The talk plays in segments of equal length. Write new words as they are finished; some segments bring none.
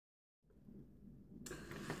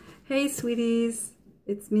Hey sweeties,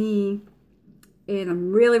 it's me, and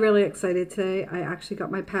I'm really excited today. I actually got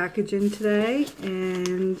my package in today,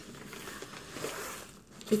 and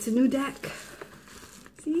it's a new deck.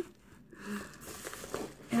 See?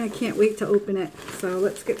 And I can't wait to open it, so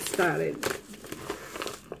let's get started.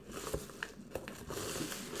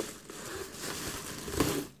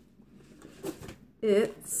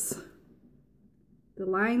 It's the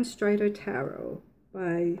Linestrider Tarot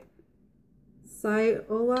by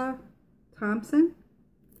Siolo, Thompson.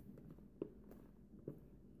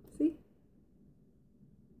 See?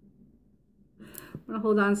 I'm gonna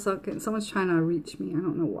hold on a second. Someone's trying to reach me. I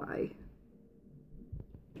don't know why.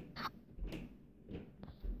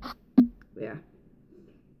 Yeah.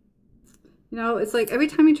 You know, it's like every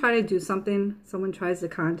time you try to do something, someone tries to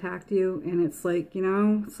contact you, and it's like, you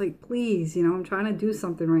know, it's like, please, you know, I'm trying to do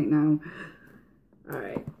something right now. All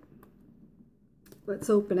right. Let's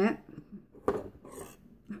open it.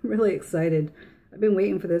 I'm really excited. I've been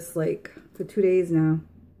waiting for this like for 2 days now,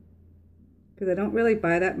 because I don't really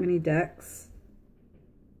buy that many decks.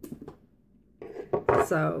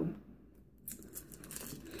 So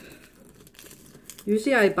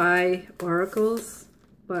usually I buy oracles,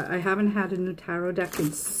 but I haven't had a new tarot deck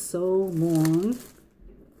in so long.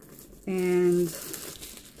 And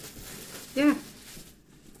yeah.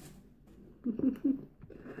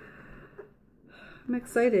 I'm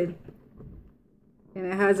excited. And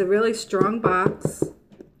it has a really strong box.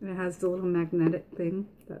 And it has the little magnetic thing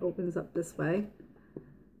that opens up this way.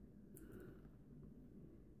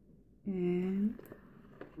 And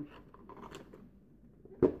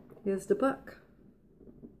here's the book.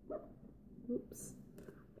 Oops.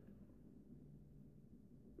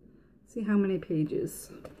 See how many pages.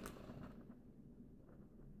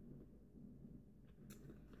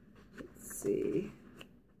 Let's see.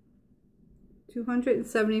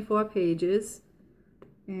 274 pages.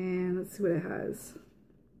 And let's see what it has.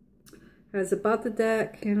 It has about the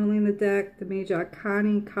deck, handling the deck, the major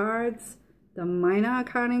arcana cards, the minor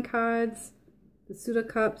arcana cards, the suit of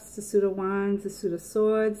cups, the suit of wands, the suit of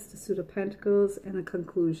swords, the suit of pentacles, and the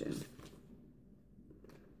conclusion.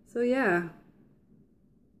 So yeah.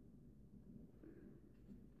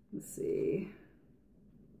 Let's see.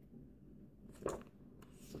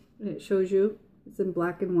 And it shows you, it's in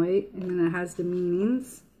black and white, and then it has the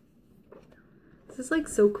meanings. This is like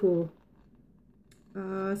so cool.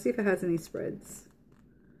 See if it has any spreads.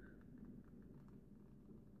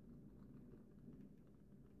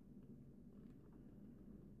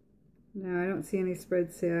 No, I don't see any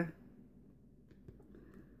spreads here.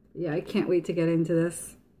 Yeah, I can't wait to get into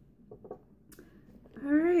this.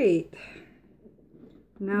 All right.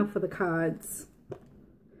 Now for the cards.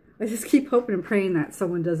 I just keep hoping and praying that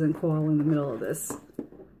someone doesn't call in the middle of this.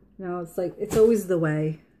 You know, it's like, it's always the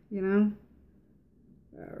way, you know?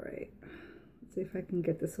 All right. Let's see if I can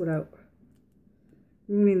get this without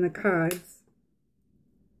ruining the cards.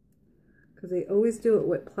 Because they always do it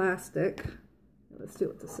with plastic. Let's do it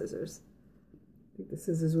with the scissors. I think the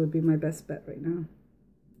scissors would be my best bet right now.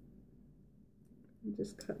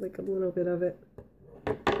 Just cut like a little bit of it.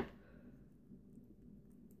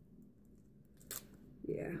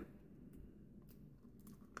 Yeah.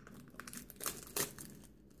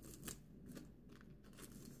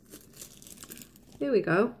 There we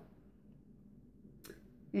go.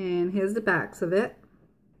 And here's the backs of it.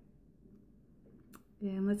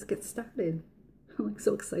 And let's get started. I'm like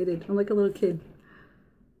so excited. I'm like a little kid.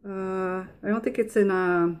 I don't think it's in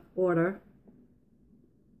order.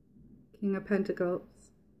 King of Pentacles.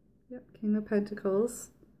 Yep, King of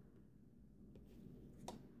Pentacles.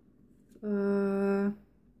 Queen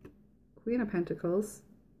of Pentacles.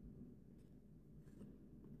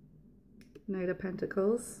 Knight of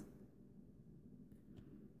Pentacles.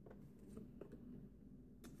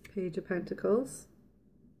 Page of Pentacles.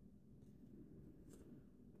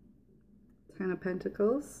 Ten of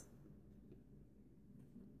Pentacles.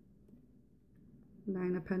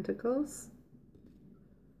 Nine of Pentacles.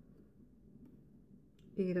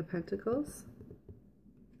 Eight of Pentacles. Is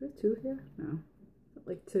there two here? No,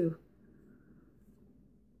 like two.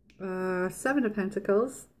 Seven of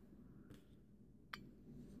Pentacles.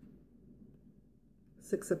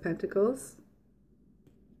 Six of Pentacles.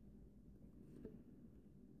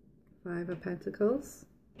 Five of Pentacles.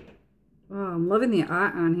 Oh, I'm loving the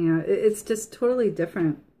art on here. It's just totally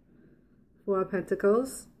different. Four of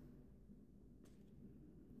Pentacles.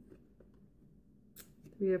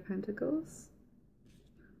 Three of Pentacles.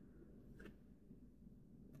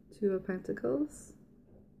 Two of Pentacles.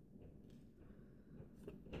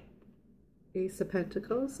 Ace of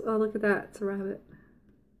Pentacles. Oh, look at that. It's a rabbit.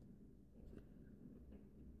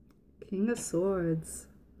 King of Swords.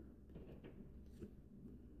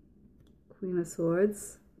 Queen of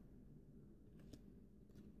Swords,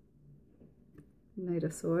 Knight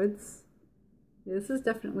of Swords. Yeah, this is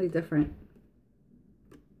definitely different.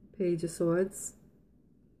 Page of Swords,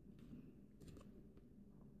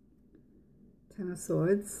 Ten of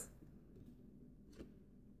Swords,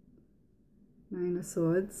 Nine of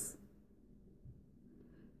Swords.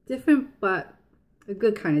 Different, but a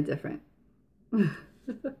good kind of different.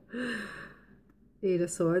 Eight of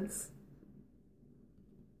Swords,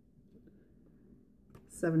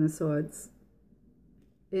 Seven of Swords.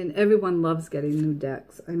 And everyone loves getting new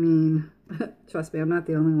decks. I mean, trust me, I'm not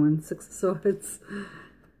the only one. Six of Swords.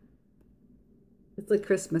 It's like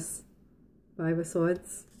Christmas. Five of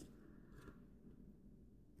Swords.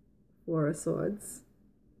 Four of Swords.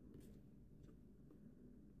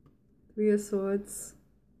 Three of Swords.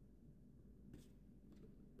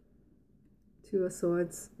 Two of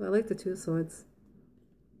Swords. Well, I like the Two of Swords.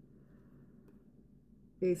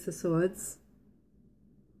 Ace of Swords.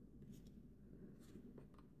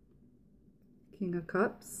 King of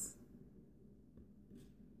Cups.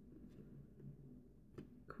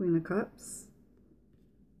 Queen of Cups.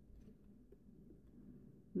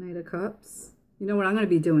 Knight of Cups. You know what I'm going to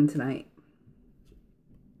be doing tonight?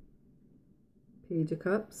 Page of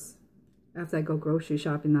Cups. After I go grocery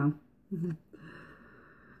shopping now.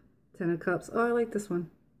 Ten of Cups. Oh, I like this one.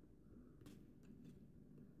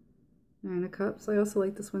 Nine of Cups. I also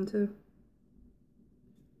like this one too.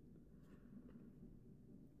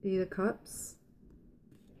 Eight of Cups.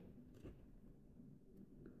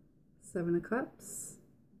 Seven of Cups.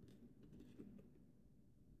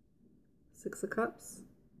 Six of Cups.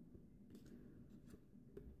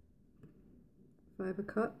 Five of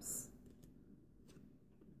Cups.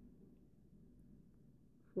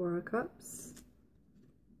 Four of Cups.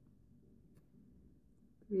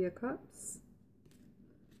 Three of Cups.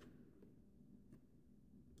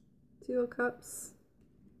 Two of Cups.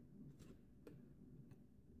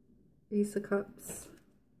 Ace of Cups.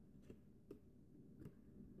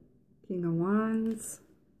 King of Wands.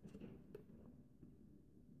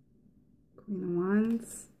 Queen of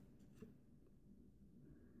Wands.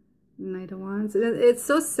 Knight of Wands. It's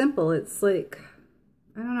so simple. It's like,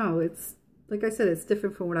 I don't know. It's, like I said, it's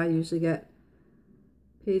different from what I usually get.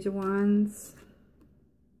 Page of Wands.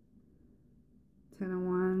 Ten of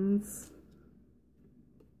Wands.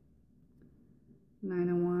 Nine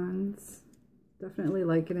of Wands. Definitely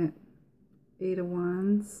liking it. Eight of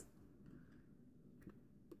Wands.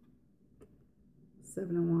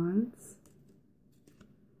 Seven of Wands.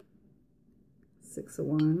 Six of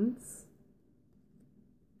Wands.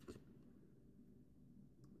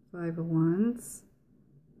 Five of Wands.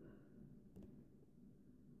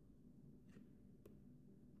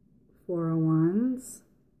 Four of Wands.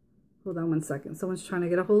 Hold on one second. Someone's trying to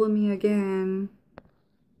get a hold of me again.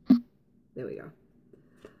 There we go.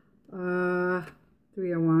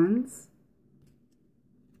 Three of Wands.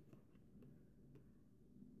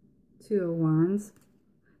 Two of Wands.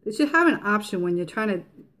 They should have an option when you're trying to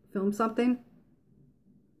film something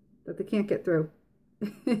that they can't get through.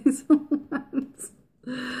 Ace of Wands.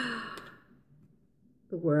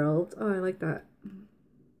 The World. Oh, I like that.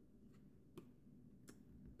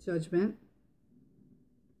 Judgment.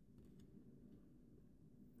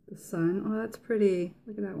 The Sun. Oh, that's pretty.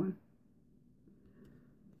 Look at that one.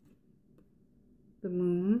 The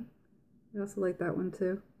Moon. I also like that one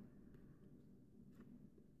too.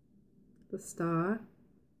 The Star.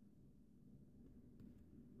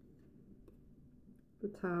 The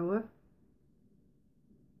Tower.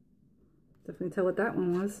 Definitely tell what that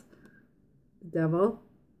one was. The Devil.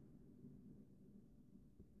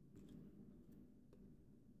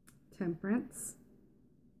 Temperance.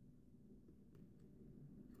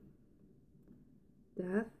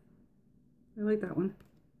 Death. I like that one.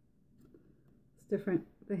 It's different.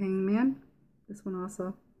 The Hangman. This one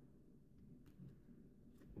also.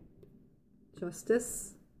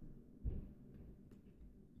 Justice.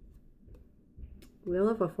 Wheel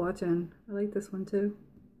of a Fortune. I like this one too.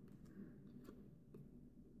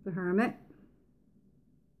 The Hermit.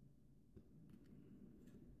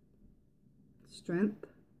 Strength.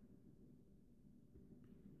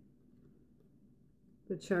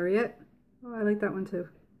 The Chariot. Oh, I like that one too.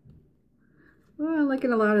 Oh, I'm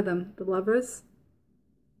liking a lot of them. The Lovers.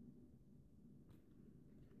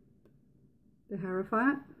 The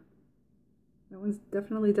Hierophant. That one's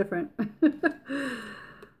definitely different. The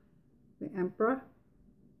Emperor.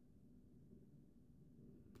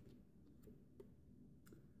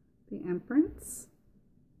 The Empress.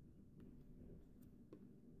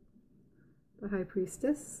 The High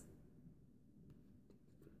Priestess.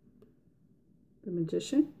 The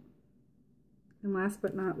Magician. And last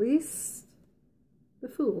but not least, the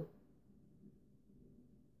Fool.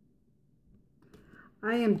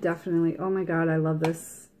 I am definitely, oh my God, I love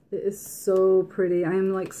this. It is so pretty. I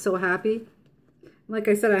am like so happy. Like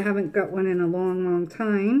I said, I haven't got one in a long, long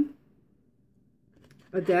time.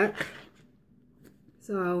 A deck.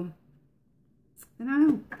 So, and I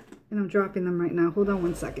know. And I'm dropping them right now. Hold on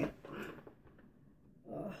one second.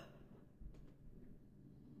 Ugh.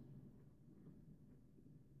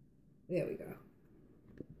 There we go.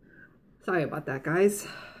 Sorry about that, guys.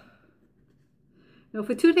 No,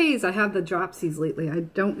 for 2 days I have the dropsies lately. I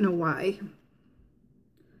don't know why.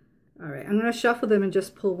 All right, I'm going to shuffle them and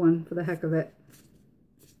just pull one for the heck of it.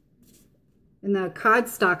 And the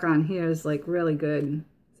cardstock on here is like really good.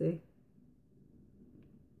 See?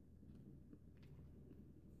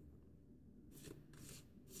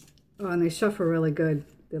 Oh, and they shuffle really good.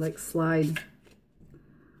 They like slide.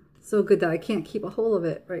 So good that I can't keep a hold of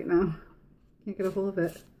it right now. Can't get a hold of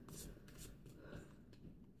it.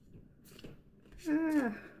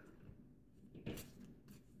 Ah.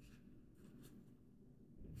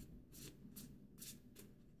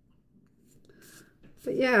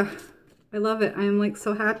 But yeah, I love it. I am like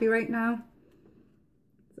so happy right now.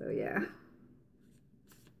 So yeah.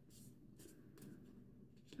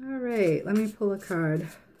 All right, let me pull a card.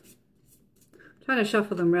 I'm trying to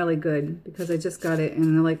shuffle them really good because I just got it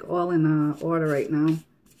and they're like all in order right now.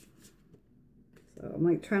 So I'm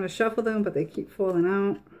like trying to shuffle them, but they keep falling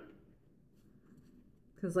out.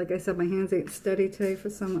 Because like I said, my hands ain't steady today for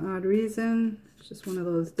some odd reason. It's just one of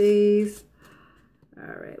those days.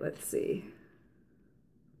 All right, let's see.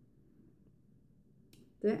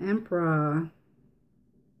 The Emperor.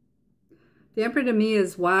 The Emperor to me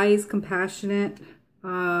is wise, compassionate,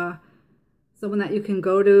 someone that you can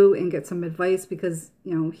go to and get some advice because,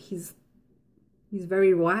 you know, he's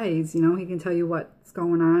very wise, you know. He can tell you what's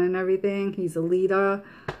going on and everything. He's a leader.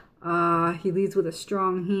 He leads with a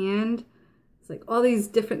strong hand. It's like all these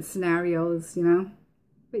different scenarios, you know.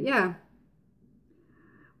 But yeah.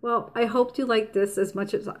 Well, I hoped you liked this as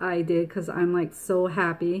much as I did because I'm like so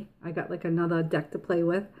happy. I got like another deck to play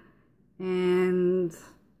with. And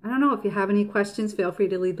I don't know, if you have any questions, feel free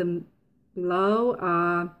to leave them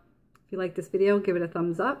below. If you like this video, give it a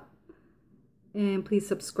thumbs up. And please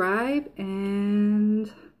subscribe.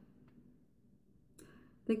 And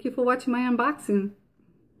thank you for watching my unboxing.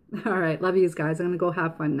 All right, love yous guys. I'm going to go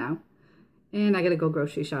have fun now. And I got to go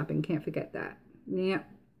grocery shopping. Can't forget that. Yep.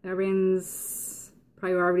 Errands,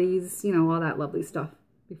 priorities, you know, all that lovely stuff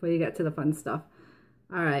before you get to the fun stuff.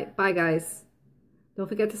 All right. Bye, guys. Don't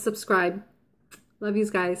forget to subscribe. Love yous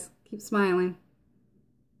guys. Keep smiling.